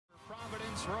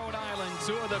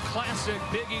Two of the classic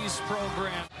Big East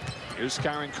program. Here's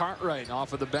Kyron Cartwright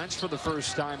off of the bench for the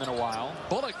first time in a while.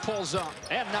 Bullock pulls up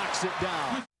and knocks it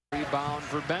down. Rebound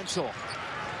for Bentel.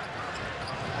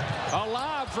 A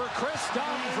lob for Chris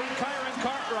Dunn from Kyron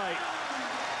Cartwright.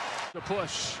 The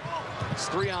push. It's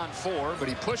 3-on-4, but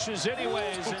he pushes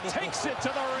anyways and takes it to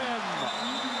the rim.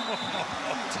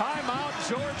 Timeout,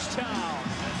 Georgetown.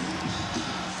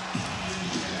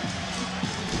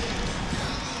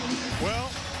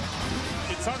 Well,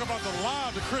 you talk about the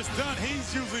lob to Chris Dunn.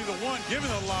 He's usually the one giving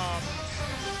the lob.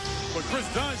 But Chris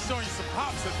Dunn's showing you some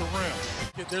pops at the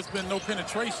rim. There's been no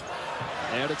penetration.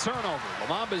 And a turnover.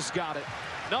 Lamamba's got it.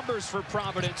 Numbers for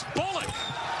Providence. Bullock.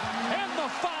 And the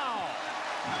foul.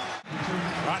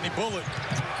 Rodney Bullock.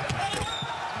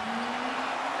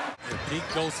 He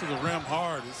goes to the rim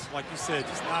hard. It's like you said,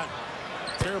 just not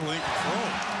terribly in control.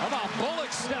 How about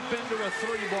Bullock step into a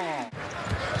three ball?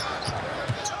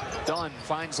 Dunn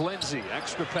finds Lindsay.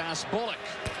 Extra pass. Bullock.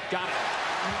 Got it.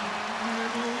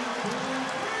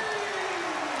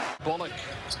 Bullock.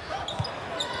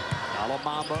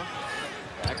 Lamamba.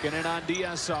 Backing in on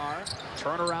DSR.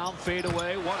 Turnaround, fade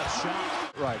away. What a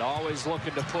shot. Right, always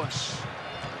looking to push.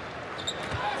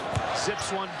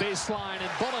 Zips one baseline,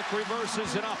 and Bullock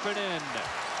reverses it up and in.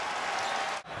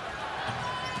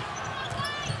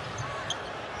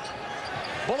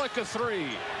 Bullock a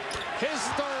three. His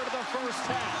third of the first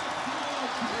half.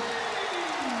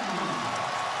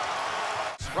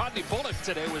 Rodney Bullock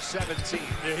today was 17.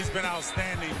 Yeah, he's been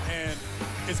outstanding, and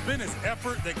it's been his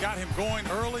effort that got him going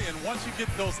early, and once you get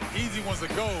those easy ones to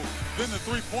go, then the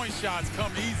three-point shots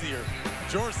come easier.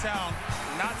 Georgetown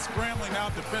not scrambling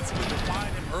out defensively to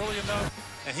find him early enough,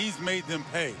 and he's made them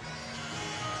pay.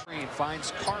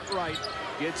 Finds Cartwright,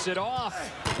 gets it off.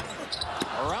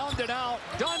 Around and out,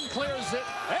 Dunn clears it,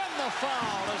 and the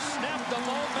foul to snap the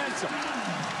momentum.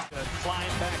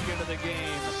 Climb back into the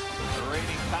game. The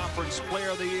reigning conference player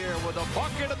of the year with a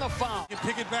bucket and the foul. You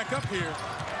pick it back up here.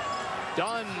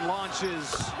 Dunn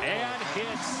launches and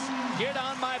hits. Get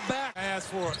on my back. I asked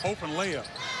for an open layup.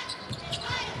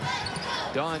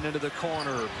 Dunn into the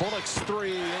corner. Bullock's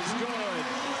three is good.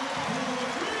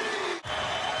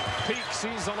 Peak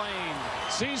sees a lane.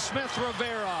 Sees Smith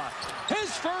Rivera.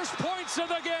 His first points of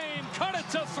the game. Cut it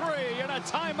to three and a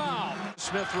timeout.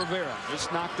 Smith Rivera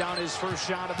just knocked down his first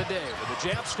shot of the day. With a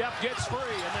jab step, gets free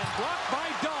and then blocked by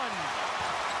Dunn.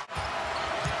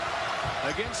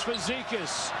 Against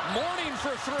Fazekas. Mourning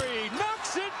for three.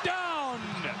 Knocks it down.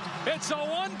 It's a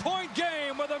one-point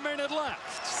game with a minute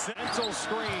left. Bentel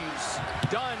screens.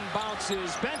 Dunn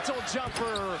bounces. Bentel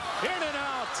jumper. In and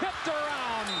out. Tipped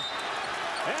around.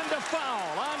 And a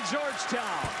foul on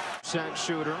Georgetown. Percent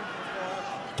shooter.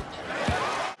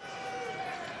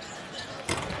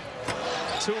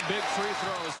 Two big free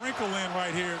throws. Sprinkle in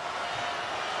right here.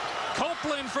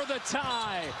 Copeland for the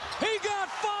tie. He got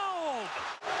fouled.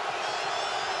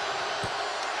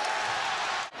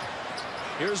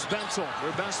 Here's Bentel,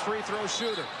 their best free throw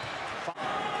shooter.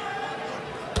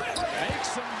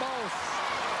 Makes them both.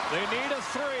 They need a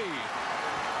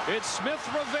three. It's Smith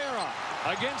Rivera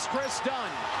against Chris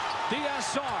Dunn.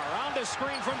 DSR on the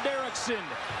screen from Derrickson.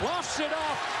 Lofts it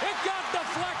off. It got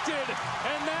deflected,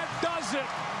 and that does it.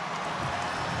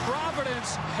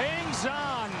 Providence hangs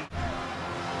on.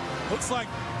 Looks like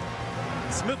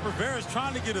Smith Rivera is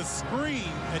trying to get a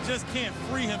screen and just can't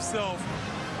free himself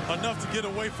enough to get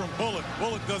away from Bullock.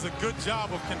 Bullock does a good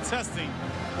job of contesting.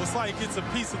 Looks like he gets a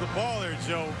piece of the ball there,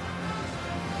 Joe.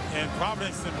 And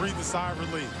Providence can breathe a sigh of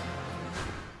relief.